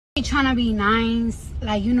Trying to be nice,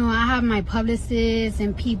 like, you know, I have my publicists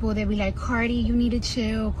and people that be like, Cardi, you need to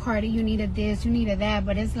chill, Cardi, you needed this, you needed that.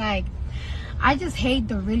 But it's like, I just hate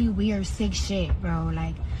the really weird sick shit, bro.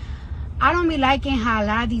 Like, I don't be liking how a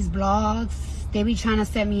lot of these blogs, they be trying to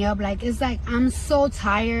set me up. Like, it's like, I'm so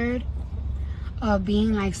tired of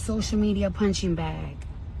being like social media punching bag.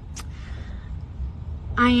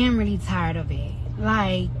 I am really tired of it.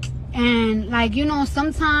 Like, and like, you know,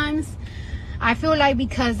 sometimes I feel like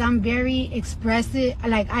because I'm very expressive,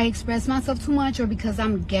 like I express myself too much, or because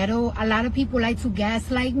I'm ghetto, a lot of people like to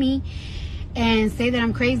gaslight me and say that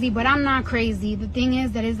I'm crazy, but I'm not crazy. The thing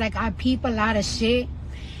is that it's like I peep a lot of shit,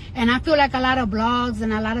 and I feel like a lot of blogs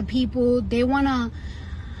and a lot of people, they want to,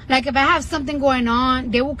 like, if I have something going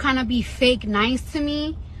on, they will kind of be fake nice to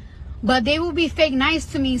me, but they will be fake nice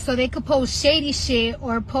to me so they could post shady shit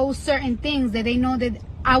or post certain things that they know that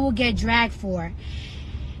I will get dragged for.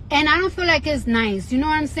 And I don't feel like it's nice. You know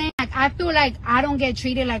what I'm saying? Like, I feel like I don't get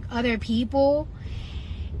treated like other people.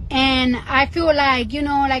 And I feel like, you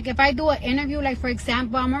know, like if I do an interview, like for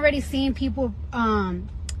example, I'm already seeing people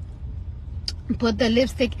put the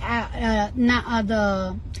lipstick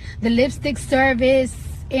the lipstick service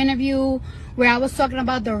interview where I was talking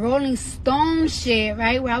about the Rolling Stone shit,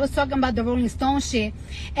 right? Where I was talking about the Rolling Stone shit.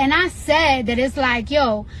 And I said that it's like,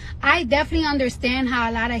 yo, I definitely understand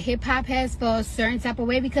how a lot of hip-hop heads feel a certain type of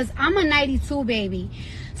way, because I'm a 92 baby.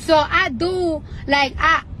 So I do, like,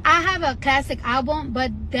 I have a classic album,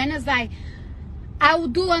 but then it's like, I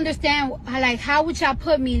do understand, like, how would y'all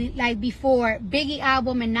put me, like, before Biggie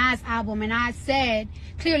album and Nas album? And I said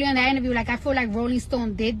clearly in that interview, like, I feel like Rolling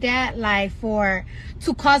Stone did that, like,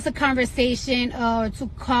 to cause a conversation or to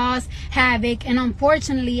cause havoc. And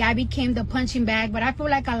unfortunately, I became the punching bag. But I feel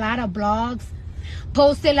like a lot of blogs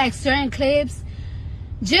posted, like, certain clips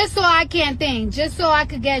just so I can't think, just so I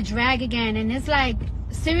could get dragged again. And it's like,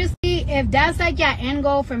 seriously, if that's, like, your end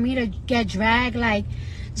goal for me to get dragged, like,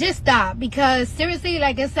 just stop. Because seriously,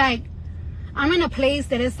 like, it's like I'm in a place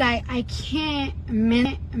that it's like I can't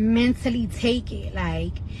mentally take it.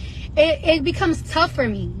 Like, it becomes tough for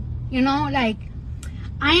me, you know. Like,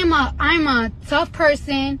 I'm a tough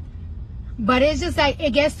person, but it's just like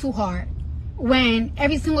it gets too hard when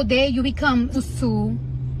every single day you become used to.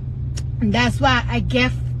 And that's why I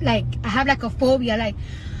get, like, I have like a phobia.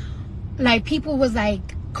 Like people was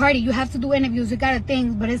like, Cardi, you have to do interviews, you gotta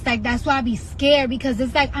think. But it's like, that's why I be scared, because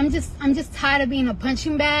it's like I'm just tired of being a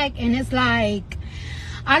punching bag. And it's like,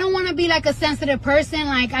 I don't want to be like a sensitive person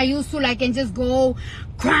like I used to, like, and just go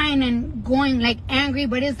crying and going like angry.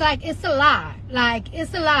 But it's like, it's a lot. Like,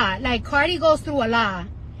 it's a lot. Like, Cardi goes through a lot.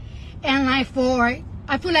 And like,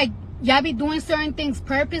 I feel like y'all be doing certain things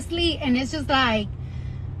purposely, and it's just like,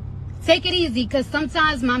 take it easy, because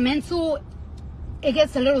sometimes my mental, it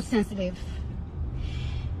gets a little sensitive.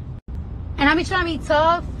 And I be trying to be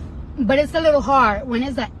tough, but it's a little hard when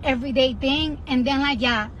it's an everyday thing. And then, like,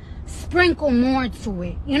 yeah, sprinkle more to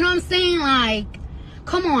it. You know what I'm saying? Like,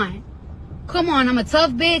 come on. Come on. I'm a tough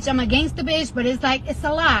bitch. I'm a gangster bitch. But it's like, it's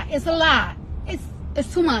a lot. It's a lot.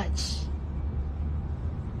 It's too much.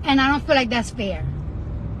 And I don't feel like that's fair.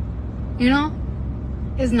 You know?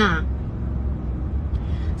 It's not.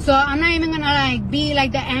 So I'm not even gonna, like, be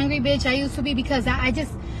like the angry bitch I used to be, because I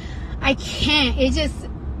can't.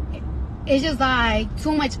 It's just like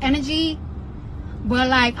too much energy. But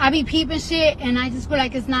like, I be peeping shit, and I just feel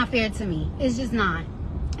like it's not fair to me. It's just not.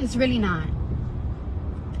 It's really not.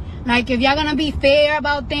 Like, if y'all gonna be fair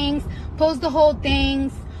about things, post the whole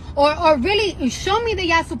things, or really show me that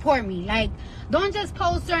y'all support me. Like, don't just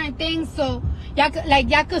post certain things so y'all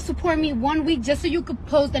could support me 1 week just so you could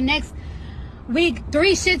post the next week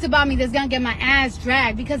 3 shits about me that's gonna get my ass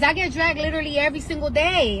dragged. Because I get dragged literally every single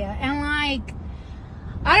day. And like,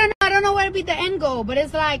 I don't know where to be the end goal, but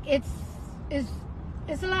it's like, it's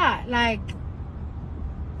a lot. Like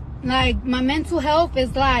my mental health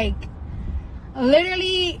is like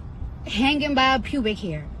literally hanging by a pubic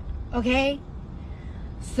hair. Okay?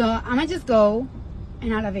 So I'm gonna just go,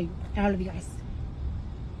 and I love you guys.